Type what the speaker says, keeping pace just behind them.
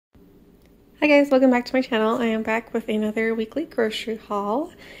Hi guys, welcome back to my channel. I am back with another weekly grocery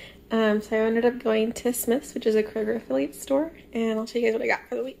haul. So I ended up going to Smith's, which is a Kroger affiliate store, and I'll show you guys what I got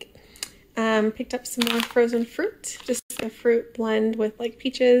for the week. Picked up some more frozen fruit, just a fruit blend with like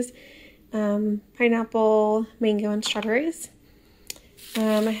peaches, pineapple, mango, and strawberries.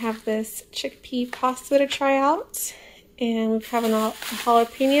 I have this chickpea pasta to try out, and we have a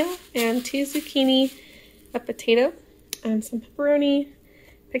jalapeno and 2 zucchini, a potato, and some pepperoni.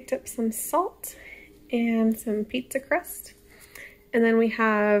 Picked up some salt and some pizza crust. And then we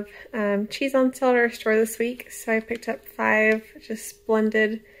have cheese on sale at our store this week. So I picked up 5 just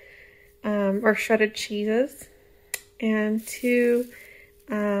blended or shredded cheeses and 2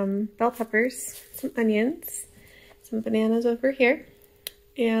 bell peppers, some onions, some bananas over here,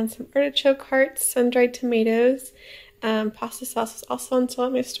 and some artichoke hearts, sun-dried tomatoes. Pasta sauce is also on sale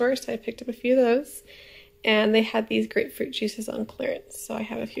at my store, so I picked up a few of those. And they had these grapefruit juices on clearance, so I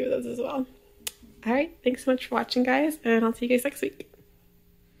have a few of those as well. Alright, thanks so much for watching, guys, and I'll see you guys next week.